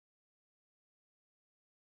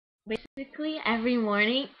Basically, every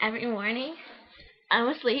morning, I'm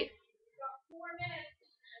asleep.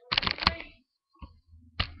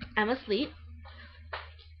 I'm asleep.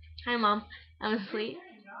 Hi, mom. I'm asleep.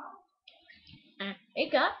 I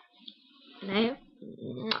wake up, and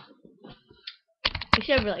you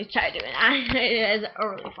should really try doing that. It is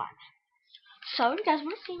really fun. So, if you guys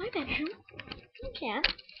want to see my bedroom, you can.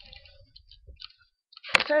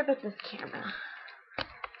 Sorry about this camera.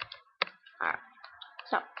 Alright,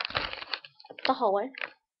 so, that's the hallway.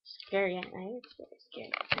 Scary at night. It's very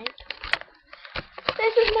scary at night.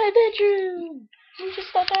 This is my bedroom! You just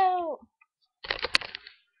step out!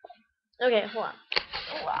 Okay, hold on.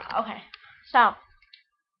 Wow, okay. So,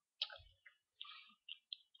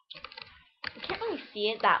 you can't really see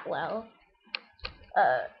it that well.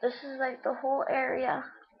 This is like the whole area.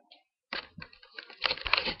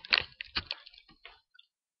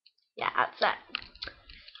 Yeah, outside.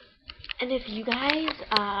 And if you guys,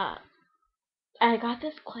 I got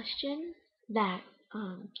this question that,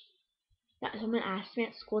 that someone asked me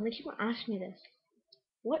at school, and they keep on asking me this.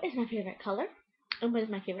 What is my favorite color? And what is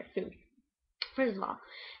my favorite food? First of all,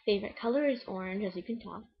 favorite color is orange, as you can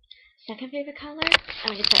tell. Second favorite color,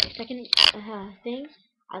 second thing,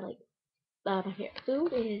 I like, my favorite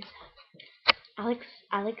food is, I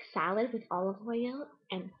like salad with olive oil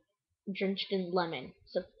and drenched in lemon.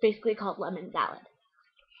 So basically called lemon salad.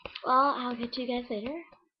 Well, I'll get to you guys later.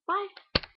 Bye.